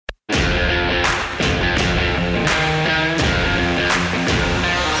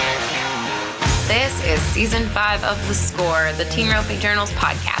Season 5 of The Score, the Team Roping Journal's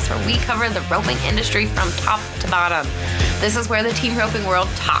podcast, where we cover the roping industry from top to bottom. This is where the team roping world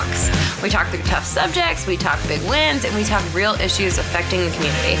talks. We talk through tough subjects, we talk big wins, and we talk real issues affecting the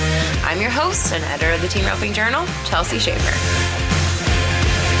community. I'm your host and editor of the Team Roping Journal, Chelsea Shaffer.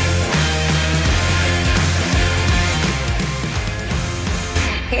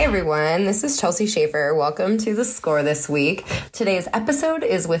 Hey everyone, this is Chelsea Shaffer. Welcome to The Score this week. Today's episode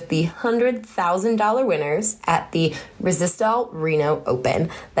is with the $100,000 winners at the Resistol Reno Open.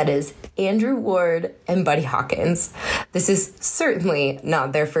 That is Andrew Ward and Buddy Hawkins. This is certainly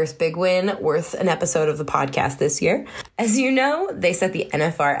not their first big win, worth an episode of the podcast this year. As you know, they set the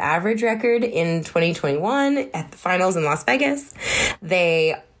NFR average record in 2021 at the finals in Las Vegas.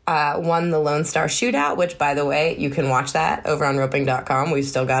 They won the Lone Star Shootout, which, by the way, you can watch that over on roping.com. We've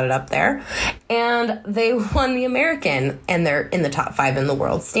still got it up there. And they won the American, and they're in the top 5 in the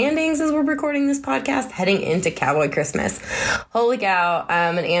world standings as we're recording this podcast, heading into Cowboy Christmas. Holy cow,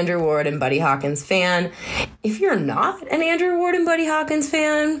 I'm an Andrew Ward and Buddy Hawkins fan. If you're not an Andrew Ward and Buddy Hawkins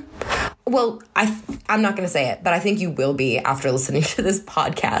fan, well, I'm not going to say it, but I think you will be after listening to this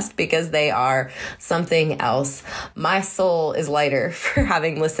podcast because they are something else. My soul is lighter for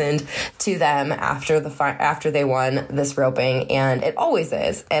having listened to them after they won this roping, and it always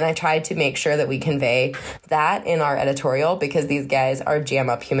is. And I tried to make sure that we convey that in our editorial because these guys are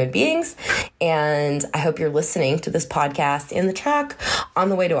jam-up human beings. And I hope you're listening to this podcast in the truck, on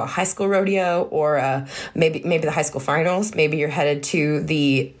the way to a high school rodeo, or maybe the high school finals. Maybe you're headed to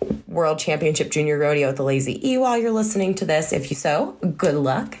the World Championship Junior Rodeo at the Lazy E while you're listening to this. If you so, good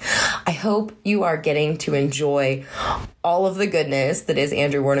luck. I hope you are getting to enjoy all of the goodness that is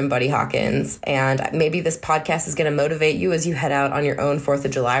Andrew Ward and Buddy Hawkins. And maybe this podcast is going to motivate you as you head out on your own 4th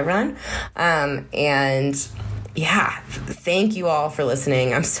of July run. Yeah, thank you all for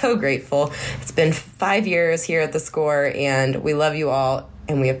listening. I'm so grateful. It's been 5 years here at The Score, and we love you all,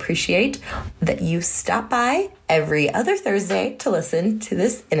 and we appreciate that you stop by every other Thursday to listen to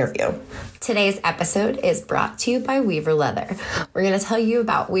this interview. Today's episode is brought to you by Weaver Leather. We're going to tell you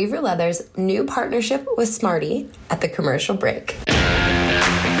about Weaver Leather's new partnership with Smarty at the commercial break.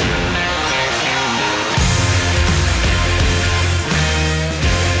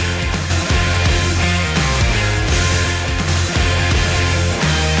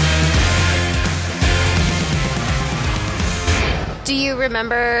 Do you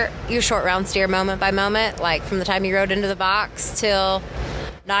remember your short round steer moment by moment, like from the time you rode into the box till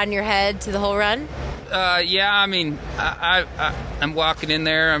nodding your head to the whole run? Yeah, I mean, I'm walking in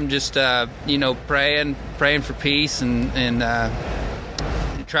there. I'm just, praying for peace and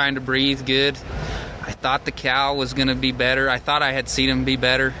trying to breathe good. I thought the cow was going to be better. I thought I had seen him be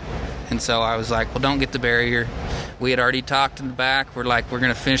better. And so I was like, well, don't get the barrier. We had already talked in the back. We're like, we're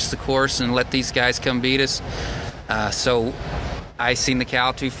going to finish the course and let these guys come beat us. So I seen the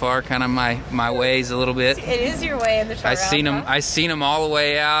cow too far, kind of my ways a little bit. It is your way in the short round. I seen him all the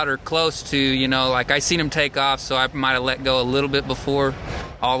way out or close to, like I seen him take off, so I might have let go a little bit before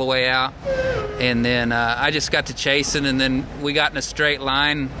all the way out. And then I just got to chasing, and then we got in a straight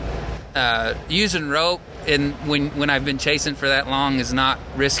line using rope. And when I've been chasing for that long is not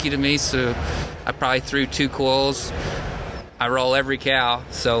risky to me, so I probably threw 2 coils. I roll every cow,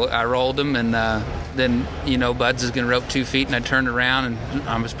 so I rolled them, and then Buds is going to rope 2 feet, and I turned around and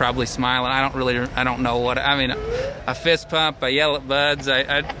I was probably smiling. I don't know what I mean. I fist pump, I yell at Buds.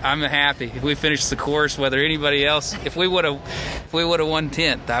 I'm happy. If we finish the course, whether anybody else, if we would have won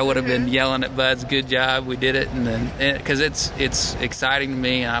 10th, I would have been yelling at Buds. Good job, we did it, and then because it's exciting to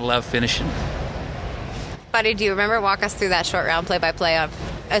me, and I love finishing. Buddy, do you remember? Walk us through that short round play-by-play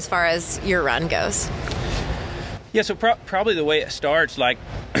as far as your run goes. Yeah, so probably the way it starts, like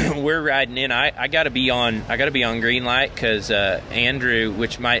we're riding in. I got to be on green light because Andrew,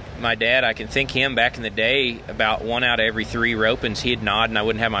 which my dad, I can think him back in the day about 1 out of every 3 ropings he'd nod and I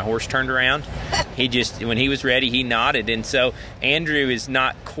wouldn't have my horse turned around. He just, when he was ready, he nodded. And so Andrew is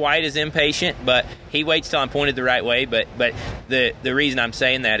not quite as impatient, but he waits till I'm pointed the right way. But the reason I'm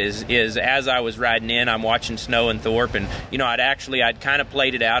saying that is as I was riding in, I'm watching Snow and Thorpe, and I'd kind of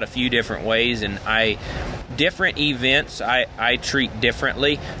played it out a few different ways, and different events I treat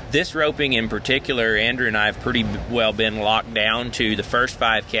differently. This roping in particular, Andrew and I have pretty well been locked down to the first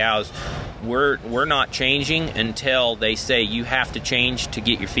 5 cows. We're not changing until they say you have to change to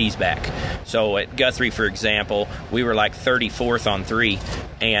get your fees back. So at Guthrie, for example, we were like 34th on 3.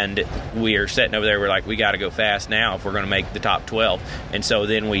 and we are sitting over there. We're like, we got to go fast now if we're going to make the top 12. And so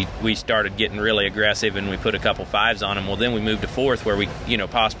then we started getting really aggressive, and we put a couple 5s on him. Well, then we moved to 4th where we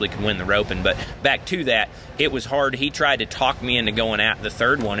possibly could win the roping. But back to that, it was hard. He tried to talk me into going at the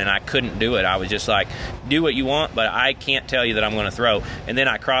 3rd one, and I couldn't do it. I was just like, do what you want, but I can't tell you that I'm going to throw. And then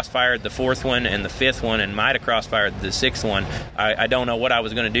I crossfired the 4th one and the 5th one, and might have crossfired the 6th one. I don't know what I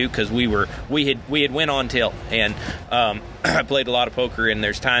was going to do, because we had went on tilt, and I played a lot of poker, and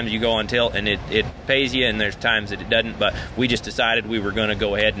there's times you go on tilt and it pays you, and there's times that it doesn't. But we just decided we were going to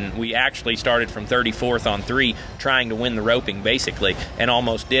go ahead, and we actually started from 34th on 3, trying to win the roping basically, and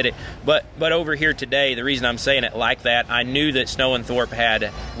almost did it. But over here today, the reason I'm saying it like that, I knew that Snow and Thorpe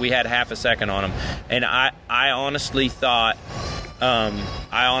we had half a second on them, and I honestly thought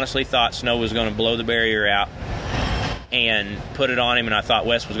Snow was going to blow the barrier out and put it on him, and I thought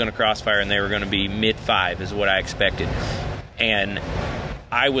Wes was going to crossfire, and they were going to be mid-5 is what I expected. And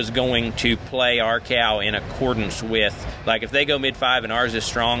I was going to play our cow in accordance with, like, if they go mid-5 and ours is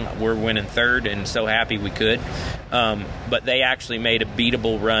strong, we're winning 3rd, and so happy we could. But they actually made a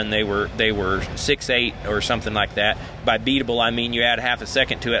beatable run. They were 6-8 or something like that. By beatable, I mean you add half a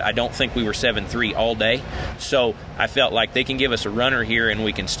second to it. I don't think we were 7-3 all day. So I felt like they can give us a runner here, and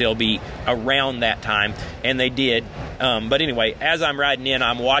we can still be around that time, and they did. But anyway, as I'm riding in,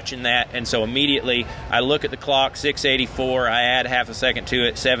 I'm watching that, and so immediately I look at the clock, 6:84. I add half a second to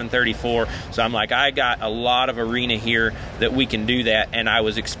it, 7:34. So I'm like, I got a lot of arena here that we can do that, and I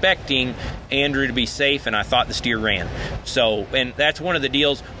was expecting Andrew to be safe, and I thought the steer ran. So, and that's one of the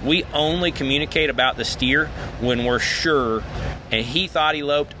deals. We only communicate about the steer when we're sure, and he thought he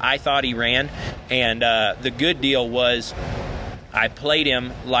loped, I thought he ran, and the good deal was I played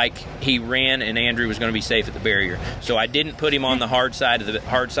him like he ran, and Andrew was going to be safe at the barrier. So I didn't put him on the hard side of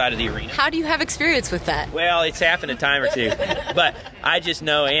the arena. How do you have experience with that? Well, it's happened a time or two. But I just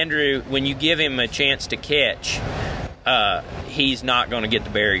know Andrew, when you give him a chance to catch, he's not going to get the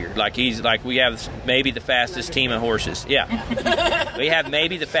barrier. We have maybe the fastest team of horses. Yeah. We have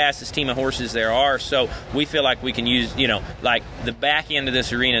maybe the fastest team of horses there are, so we feel like we can use, like the back end of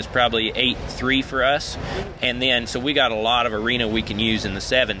this arena is probably 8-3 for us, and then so we got a lot of arena we can use in the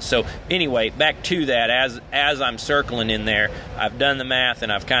 7. So anyway, back to that, as I'm circling in there, I've done the math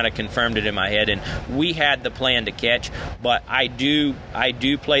and I've kind of confirmed it in my head, and we had the plan to catch, but I do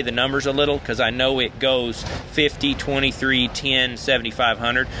play the numbers a little, because I know it goes 50, 23, 10,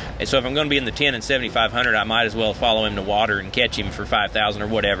 7,500, and so if I'm going to be in the 10 and 7,500, I might as well follow him to water and catch him for 5,000 or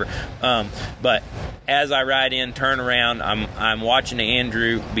whatever. But as I ride in, turn around, I'm watching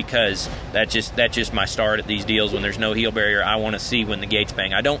Andrew, because that's just my start at these deals. When there's no heel barrier, I want to see when the gates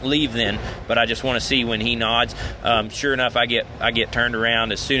bang. I don't leave then, but I just want to see when he nods. Sure enough, I get turned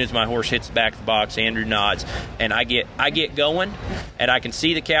around as soon as my horse hits the back of the box. Andrew nods, and I get going, and I can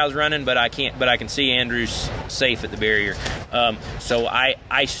see the cows running, but I can see Andrew's safe at the barrier. So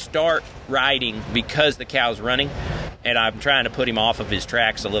I start riding because the cow's running, and I'm trying to put him off of his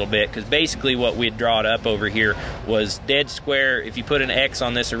tracks a little bit, because basically what we'd drawn up over here was dead square. If you put an X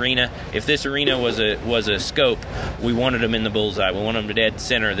on this arena, if this arena was a scope, we wanted him in the bullseye. We want him to dead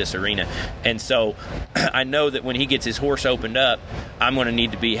center of this arena. And so I know that when he gets his horse opened up, I'm going to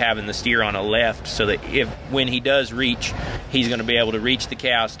need to be having the steer on a left, so that when he does reach, he's going to be able to reach the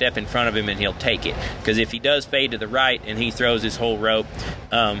cow, step in front of him, and he'll take it. Because if he does fade to the right and he throws his whole rope,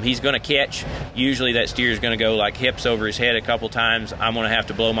 he's going to catch. Usually that steer is going to go like hips over his head a couple times. I'm going to have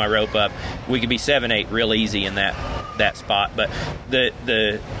to blow my rope up. We could be 7-8 real easy in that spot. But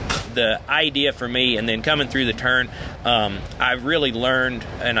the idea for me, and then coming through the turn, I've really learned,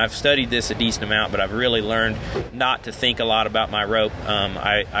 and I've studied this a decent amount, but I've really learned not to think a lot about my rope.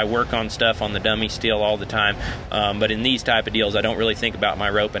 I work on stuff on the dummy still all the time, but in these type of deals, I don't really think about my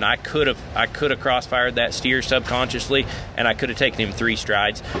rope. And I could have crossfired that steer subconsciously, and I could have taken him 3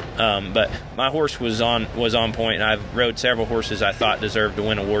 strides. But my horse was on point, and I've rode several horses I thought deserved to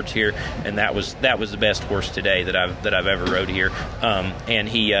win awards here, and that was the best horse today that I've ever rode here. And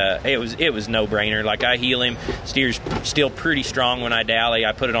he it was no brainer. Like, I heel him. Steer's still pretty strong when I dally.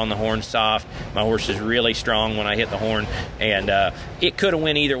 I put it on the horn soft. My horse is really strong when I hit the horn, and it could have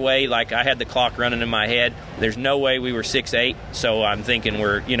went either way. Like, I had the clock running in my head. There's no way we were 6-8, so I'm thinking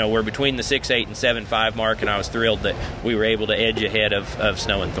we're between the 6-8 and 7-5 mark, and I was thrilled that we were able to edge ahead of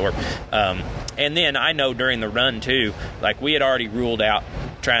Snow and Thorpe. And then I know during the run too, like, we had already ruled out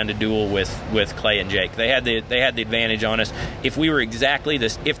trying to duel with Clay and Jake. They had the advantage on us. If we were exactly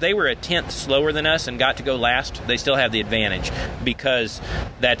this, if they were a 10th slower than us and got to go last, they still have the advantage, because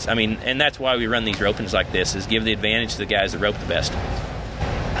that's why we run these ropings like this, is give the advantage to the guys that rope the best.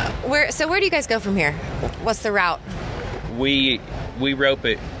 Where do you guys go from here? What's the route? We we rope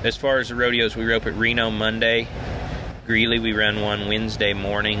it, as far as the rodeos, we rope at Reno Monday, Greeley we run one Wednesday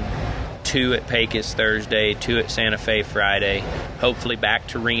morning, 2 at Pecos Thursday, 2 at Santa Fe Friday, hopefully back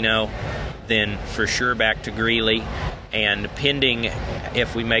to Reno, then for sure back to Greeley. And pending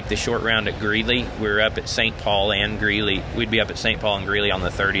if we make the short round at Greeley, we're up at St. Paul and Greeley. We'd be up at St. Paul and Greeley on the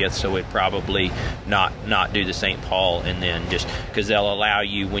 30th, so we'd probably not do the St. Paul, and then just because they'll allow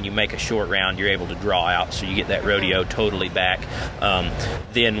you, when you make a short round, you're able to draw out, so you get that rodeo totally back.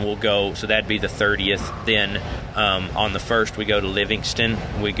 Then we'll go, so that'd be the 30th. Then on the 1st, we go to Livingston.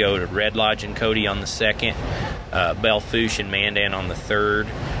 We go to Red Lodge and Cody on the 2nd, Belle Fourche and Mandan on the 3rd,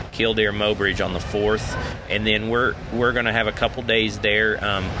 Killdeer Mobridge on the 4th, and then we're going to have a couple days there.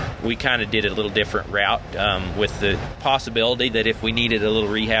 We kind of did a little different route with the possibility that if we needed a little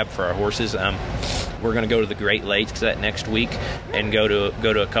rehab for our horses, we're going to go to the Great Lakes that next week and go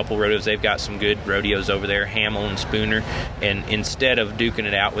to a couple rodeos. They've got some good rodeos over there, Hamel and Spooner, and instead of duking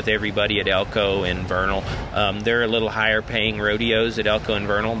it out with everybody at Elko and Vernal, they're a little higher paying rodeos at Elko and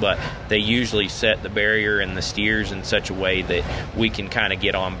Vernal, but they usually set the barrier and the steers in such a way that we can kind of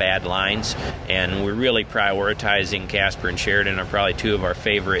get on bad lines, and we're really prioritizing Casper and Sheridan are probably 2 of our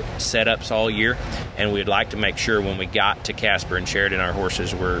favorite setups all year, and we'd like to make sure when we got to Casper and Sheridan our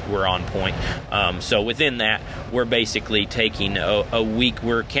horses were on point. So within that, we're basically taking a week.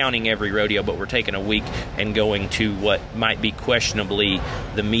 We're counting every rodeo, but we're taking a week and going to what might be questionably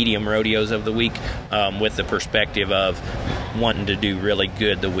the medium rodeos of the week, with the perspective of wanting to do really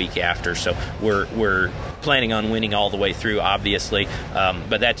good the week after. So we're planning on winning all the way through, obviously,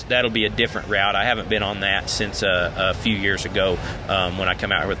 but that'll be a different route. I haven't been on that since a few years ago when I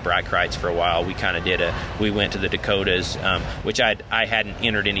come out here with Bright Kreitz for a while. We kind of we went to the Dakotas, which I hadn't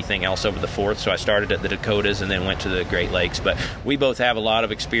entered anything else over the 4th, so I started at the Dakotas and then went to the Great Lakes. But we both have a lot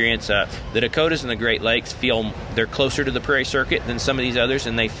of experience. The Dakotas and the Great Lakes they're closer to the Prairie Circuit than some of these others,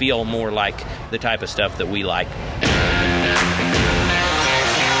 and they feel more like the type of stuff that we like.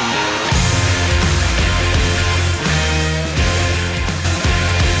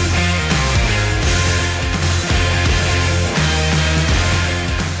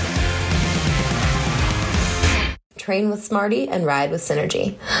 Train with Smarty and ride with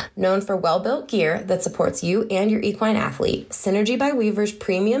Synergy. Known for well-built gear that supports you and your equine athlete, Synergy by Weaver's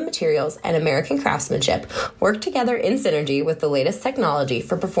premium materials and American craftsmanship work together in synergy with the latest technology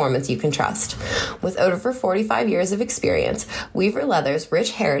for performance you can trust. With over 45 years of experience, Weaver Leather's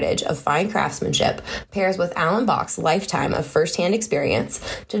rich heritage of fine craftsmanship pairs with Alan Bach's lifetime of first-hand experience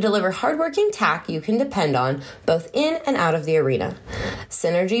to deliver hardworking tack you can depend on both in and out of the arena.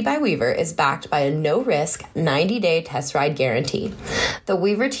 Synergy by Weaver is backed by a no-risk, 90-day test ride guarantee. The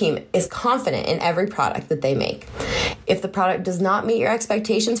Weaver team is confident in every product that they make. If the product does not meet your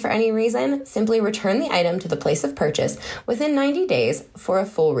expectations for any reason, simply return the item to the place of purchase within 90 days for a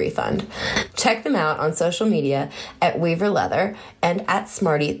full refund. Check them out on social media at Weaver Leather and at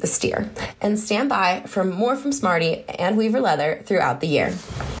Smarty the Steer. And stand by for more from Smarty and Weaver Leather throughout the year.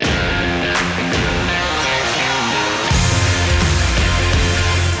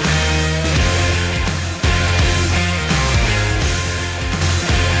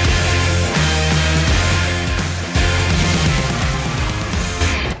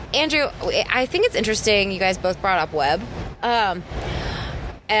 Andrew, I think it's interesting you guys both brought up web.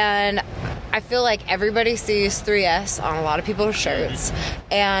 And I feel like everybody sees 3S on a lot of people's shirts.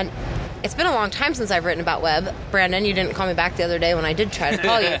 And it's been a long time since I've written about web. Brandon, you didn't call me back the other day when I did try to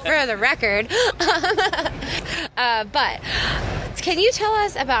call you for the record. But can you tell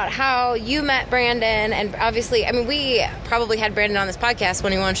us about how you met Brandon? And obviously, I mean, we probably had Brandon on this podcast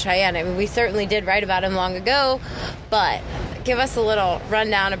when he won Cheyenne. I mean, we certainly did write about him long ago, but give us a little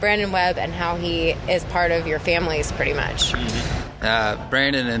rundown of Brandon Webb and how he is part of your families, pretty much.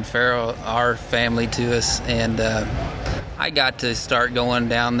 Brandon and Farrell are family to us, and I got to start going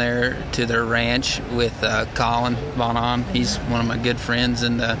down there to their ranch with Colin Bonan. He's one of my good friends,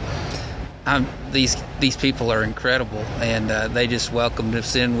 and these people are incredible, and they just welcomed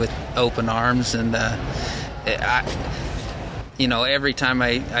us in with open arms. And every time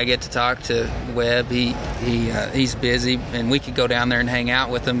I get to talk to Webb, he's busy, and we could go down there and hang out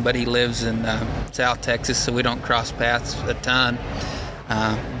with him, but he lives in South Texas, so we don't cross paths a ton.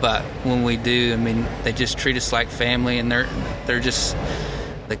 But when we do, I mean, they just treat us like family, and they're just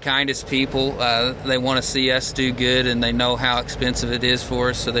the kindest people. They want to see us do good, and they know how expensive it is for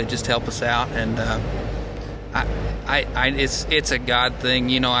us, so they just help us out. And it's a God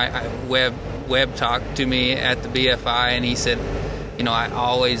thing, Webb talked to me at the BFI, and he said, I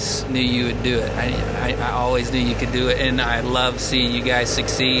always knew you would do it. I always knew you could do it, and I love seeing you guys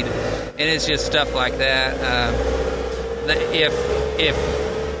succeed. And it's just stuff like that. if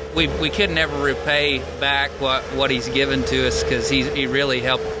we could never repay back what he's given to us, because he really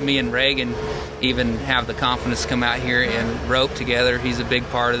helped me and Reagan even have the confidence to come out here and rope together. He's a big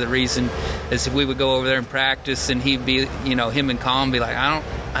part of the reason. Is if we would go over there and practice, and he'd be, him and Colin be like, I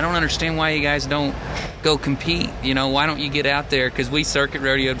don't understand why you guys don't go compete. Why don't you get out there? Because we circuit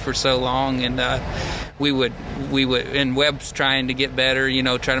rodeoed for so long, and we would, and Webb's trying to get better,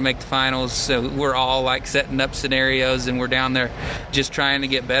 try to make the finals. So we're all like setting up scenarios, and we're down there just trying to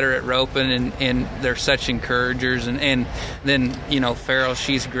get better at roping, and they're such encouragers. And then, Farrell,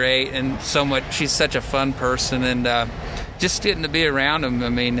 she's great, and so much, she's such a fun person, and just getting to be around them, I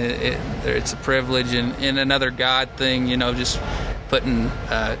mean, it's a privilege and another God thing, just putting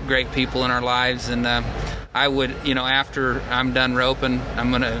great people in our lives. And I would, after I'm done roping, I'm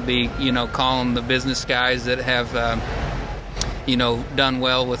going to be, calling the business guys that have, done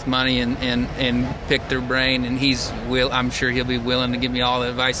well with money and pick their brain. And I'm sure he'll be willing to give me all the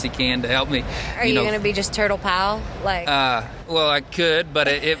advice he can to help me. Are you going to be just Turtle Pal? Well, I could, but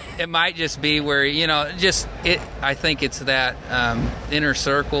it might just be where, I think it's that inner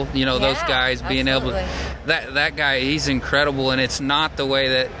circle, those guys being absolutely. able to, that guy, he's incredible. And it's not the way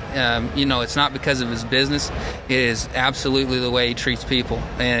that, it's not because of his business. It is absolutely the way he treats people.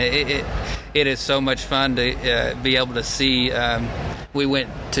 And it is so much fun to be able to see. We went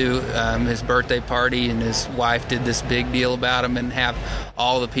to his birthday party, and his wife did this big deal about him, and have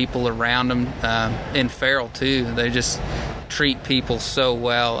all the people around him, and Farrell too. They just treat people so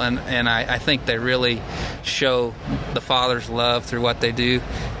well, and I think they really show the Father's love through what they do.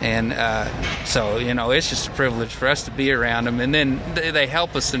 And so it's just a privilege for us to be around them. And then they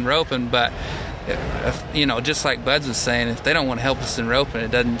help us in roping, but just like Buds was saying, if they don't want to help us in roping,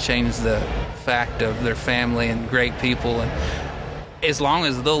 it doesn't change the fact of their family and great people. And as long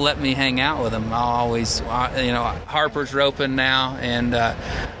as they'll let me hang out with them, I'll always, Harper's roping now, and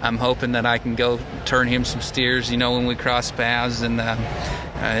I'm hoping that I can go turn him some steers, when we cross paths. And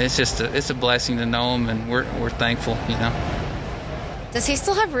it's a blessing to know him, and we're thankful, Does he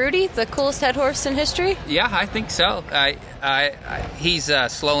still have Rudy, the coolest head horse in history? Yeah, I think so. He's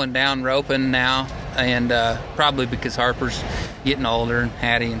slowing down roping now, and probably because Harper's getting older, and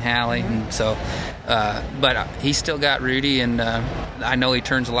Hattie and Hallie, and so. But he's still got Rudy, and I know he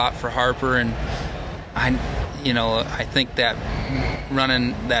turns a lot for Harper, and I think that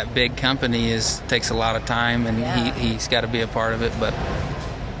running that big company takes a lot of time, and he's got to be a part of it. But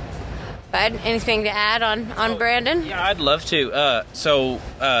Bud, anything to add on Brandon? Yeah, I'd love to. So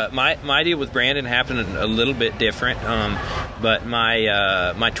my deal with Brandon happened a little bit different, but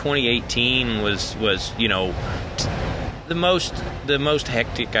my 2018 was the most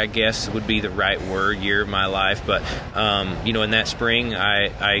hectic, I guess would be the right word, year of my life. But in that spring,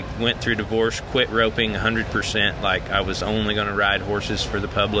 I went through divorce, quit roping 100%. Like, I was only going to ride horses for the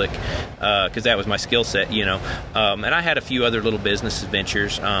public, because that was my skill set, and I had a few other little business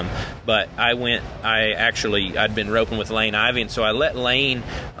adventures, but I'd been roping with Lane Ivy, and so I let Lane,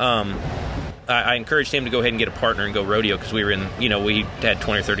 I encouraged him to go ahead and get a partner and go rodeo, because we were in, we had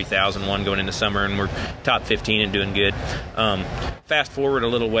 20 or 30,000 one going into summer, and we're top 15 and doing good. Fast forward a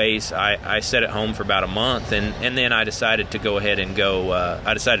little ways, I sat at home for about a month, and then I decided to go ahead and go.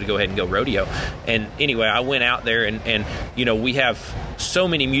 Rodeo. And anyway, I went out there, and we have so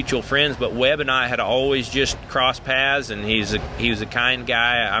many mutual friends, but Webb and I had always just crossed paths, and he was a kind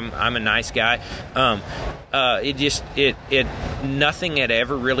guy. I'm a nice guy. Nothing had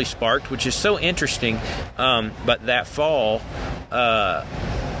ever really sparked, which is so interesting. But that fall,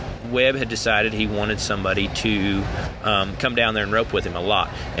 Webb had decided he wanted somebody to come down there and rope with him a lot.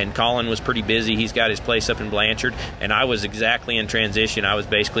 And Colin was pretty busy. He's got his place up in Blanchard, and I was exactly in transition. I was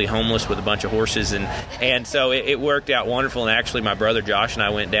basically homeless with a bunch of horses, and so it worked out wonderful. And actually, my brother Josh and I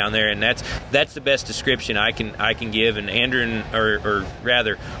went down there, and that's the best description I can give. And Andrew, or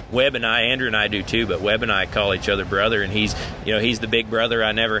rather, Webb and I, Andrew and I do too, but Webb and I call each other brother, and he's the big brother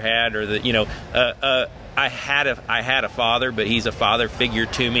I never had, or I had a father, but he's a father figure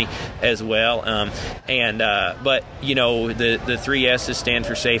to me as well. But the 3 S's stand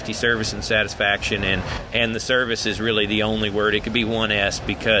for safety, service, and satisfaction, and the service is really the only word. It could be 1 S,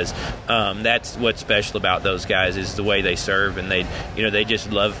 because that's what's special about those guys, is the way they serve, and they just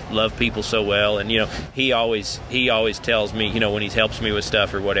love people so well. And he always tells me, when he helps me with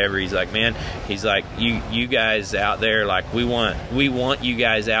stuff or whatever, he's like, man, he's like, you guys out there, like, we want you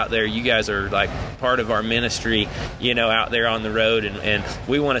guys out there. You guys are like part of our ministry, out there on the road, and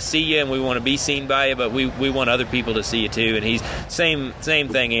we want to see you and we want to be seen by you, but we want other people to see you too. And he's same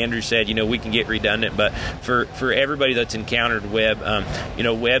thing Andrew said, we can get redundant, but for everybody that's encountered Webb,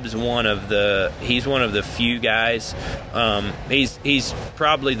 Webb's one of the few guys. He's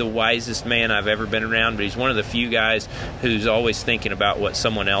probably the wisest man I've ever been around, but he's one of the few guys who's always thinking about what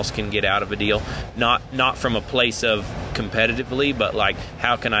someone else can get out of a deal, not from a place of competitively, but like,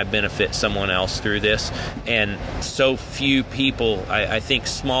 how can I benefit someone else through this? And so few people, I think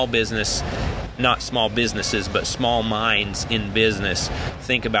not small businesses, but small minds in business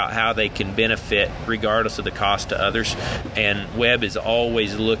think about how they can benefit regardless of the cost to others. And Webb is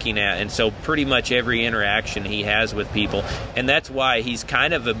always looking at, and so pretty much every interaction he has with people, and that's why he's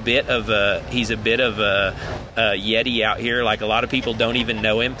kind of a bit of a Yeti out here. Like, a lot of people don't even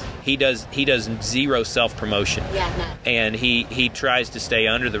know him. He does zero self-promotion. Yeah, no. And he tries to stay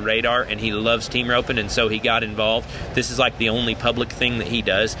under the radar, and he loves team roping, and so he got involved. This is like the only public thing that he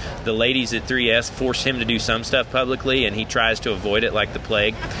does. The ladies at 3S force him to do some stuff publicly, and he tries to avoid it like the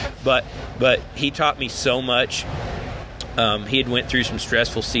plague. But he taught me so much. He had went through some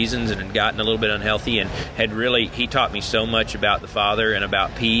stressful seasons and had gotten a little bit unhealthy, and he taught me so much about the Father and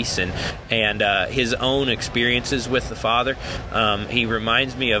about peace and his own experiences with the Father. He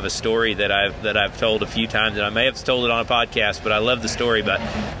reminds me of a story that I've told a few times, and I may have told it on a podcast, but I love the story. But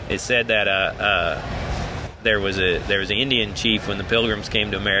it said that there was an Indian chief when the Pilgrims came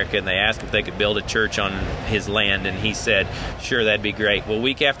to America, and they asked if they could build a church on his land, and he said, sure, that'd be great. Well,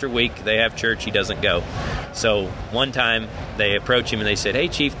 week after week they have church, he doesn't go. So one time they approach him and they said, hey,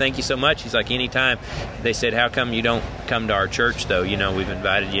 Chief, thank you so much. He's like, anytime. They said, how come you don't come to our church though? We've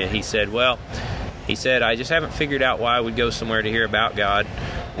invited you. He said, I just haven't figured out why I would go somewhere to hear about God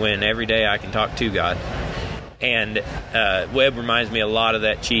when every day I can talk to God. And Webb reminds me a lot of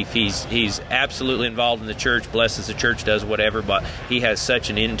that chief. He's absolutely involved in the church, blesses the church, does whatever, but he has such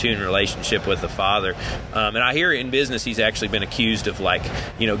an in-tune relationship with the Father. And I hear in business he's actually been accused of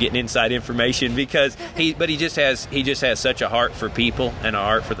getting inside information, because he just has such a heart for people and a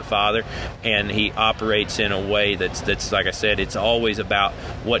heart for the Father, and he operates in a way that's like I said, it's always about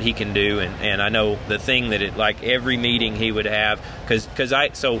what he can do. And I know the thing that every meeting he would have,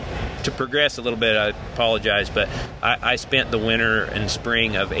 so to progress a little bit, I apologize, but I spent the winter and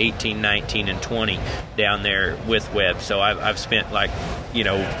spring of 18, 19, and 20 down there with Webb. So I've spent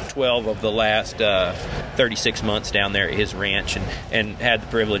 12 of the last 36 months down there at his ranch, and had the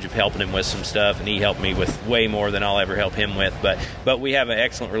privilege of helping him with some stuff, and he helped me with way more than I'll ever help him with. But we have an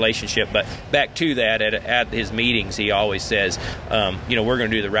excellent relationship. But back to that, at his meetings, he always says, we're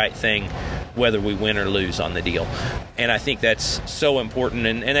going to do the right thing whether we win or lose on the deal. And I think that's so important,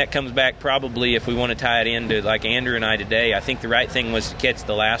 and that comes back probably, if we want to tie it into like Andrew and I today, I think the right thing was to catch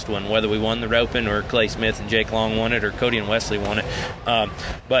the last one, whether we won the roping or Clay Smith and Jake Long won it or Cody and Wesley won it.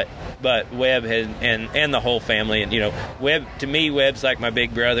 But Webb has, and the whole family, and Webb, to me, Webb's like my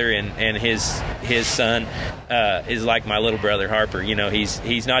big brother, and his son is like my little brother Harper.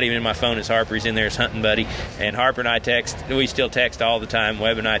 He's not even in my phone as Harper, he's in there as hunting buddy. And Harper and I we still text all the time.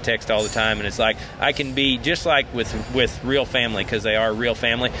 Webb and I text all the time, and it's like I can be just like with real family, because they are real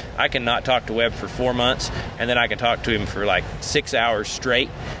family. I can not talk to Webb for 4 months, and then I can talk to him for 6 hours straight,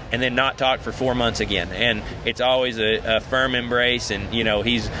 and then not talk for 4 months again. And it's always a firm embrace, and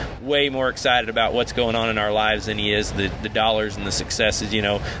he's way more excited about what's going on in our lives than he is the dollars and the successes,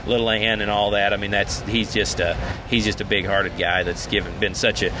 little Ann and all that. I mean, he's just a big-hearted guy that's been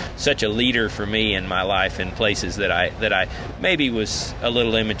such a leader for me in my life in places that I maybe was a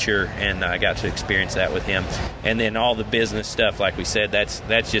little immature, and I got to experience that with him. And then all the business stuff, like we said,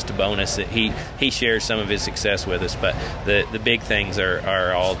 that's just a bonus that he shares some of his success with us. But the big things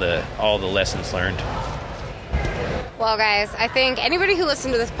are all the lessons learned. Well, guys, I think anybody who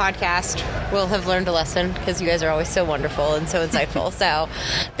listened to this podcast will have learned a lesson, because you guys are always so wonderful and so insightful. So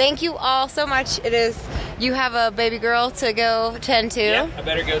thank you all so much. You have a baby girl to go tend to. Yeah, I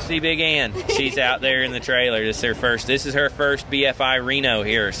better go see Big Ann. She's out there in the trailer. This is her first BFI Reno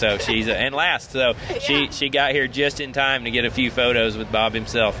here. So she's and last. So yeah. She got here just in time to get a few photos with Bob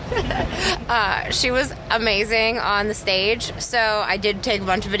himself. She was amazing on the stage. So I did take a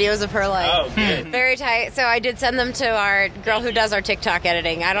bunch of videos of her very tight. So I did send them to our girl who does our TikTok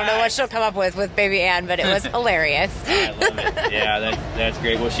editing. I don't know what she'll come up with baby Ann, but it was hilarious. I love it. Yeah, that's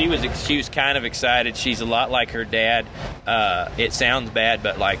great. Well, she was kind of excited. She's a lot like her dad. it sounds bad,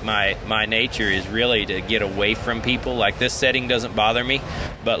 but like my nature is really to get away from people. Like this setting doesn't bother me,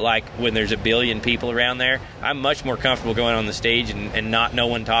 but like when there's a billion people around there, I'm much more comfortable going on the stage and not no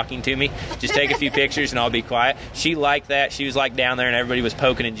one talking to me. Just take a few pictures and I'll be quiet. She liked that. She was like down there and everybody was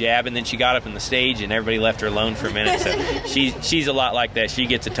poking and jabbing. Then she got up on the stage and everybody left her alone for a minute. So she's a lot like that. She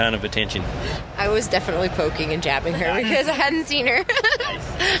gets a ton of attention. I was definitely poking and jabbing her because I hadn't seen her.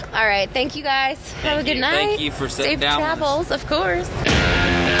 Nice. All right. Thank you guys. Have a good night. Thank you for sitting down. Safe travels, of course.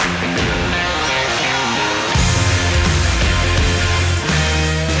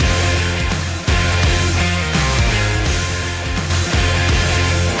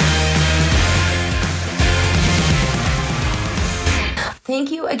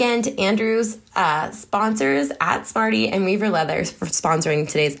 Thank you again to Andrew's sponsors at Smarty and Weaver Leathers for sponsoring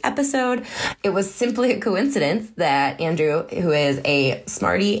today's episode. It was simply a coincidence that Andrew, who is a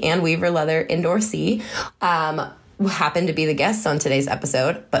Smarty and Weaver Leather endorsee, happened to be the guest on today's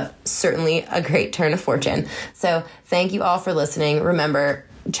episode, but certainly a great turn of fortune. So thank you all for listening. Remember,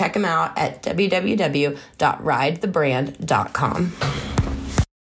 check them out at www.ridethebrand.com.